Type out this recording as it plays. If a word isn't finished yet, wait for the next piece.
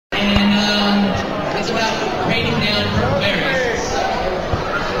It's about raining down berries.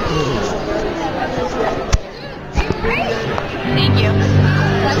 Thank you.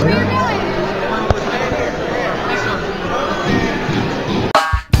 That's where you're going.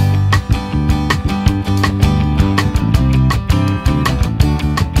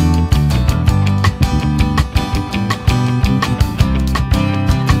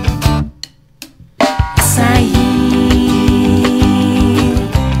 Açai,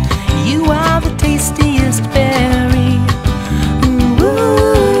 you are the tastiest berry.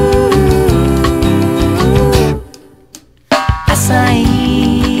 Açai,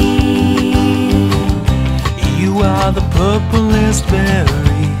 you are the purplest berry.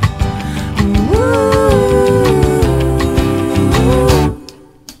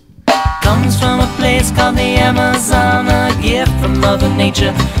 Comes from a place called the Amazon, a gift from Mother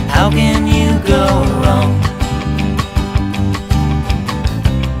Nature. How can you go wrong?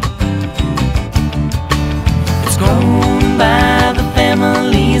 It's grown by the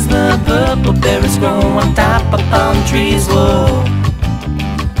families. The purple berries grow on top of palm trees. Whoa.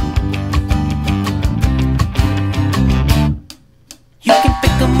 You can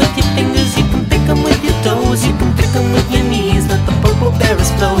pick them with your fingers, you can pick them with your toes, you can pick them with your knees. Let the purple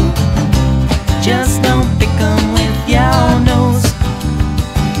berries flow. Just don't pick them with your nose.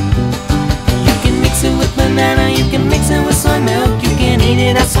 You can mix it with banana, you can mix it with soy milk. You can eat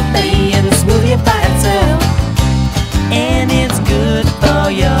it as sauté and a smoothie by itself. And it's good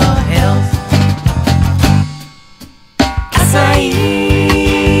for your health. Açai,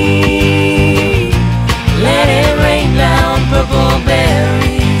 let it rain down purple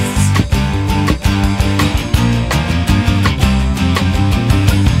berries.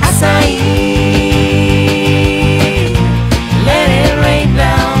 Açai, let it rain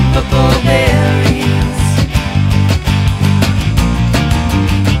down purple berries.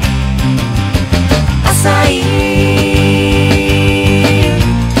 Açai,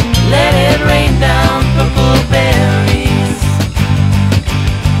 let it rain down purple berries.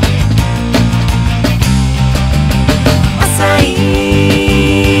 Açai,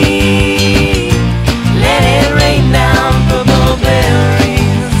 let it rain down purple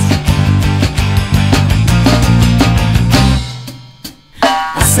berries.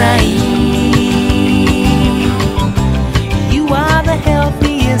 Açai, you are the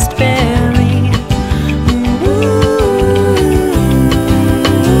healthiest berry.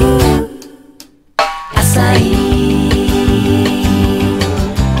 Açai,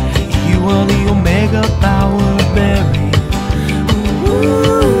 you are the omega power berry.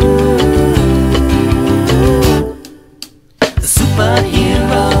 The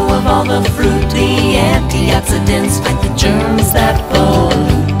superhero of all the fruit, the antioxidants fight the germs that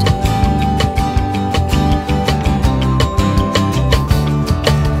pollute.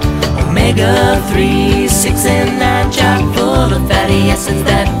 Omega-3, 6, and 9, chock full of fatty acids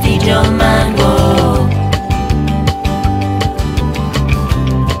that feed your mind. Whoa.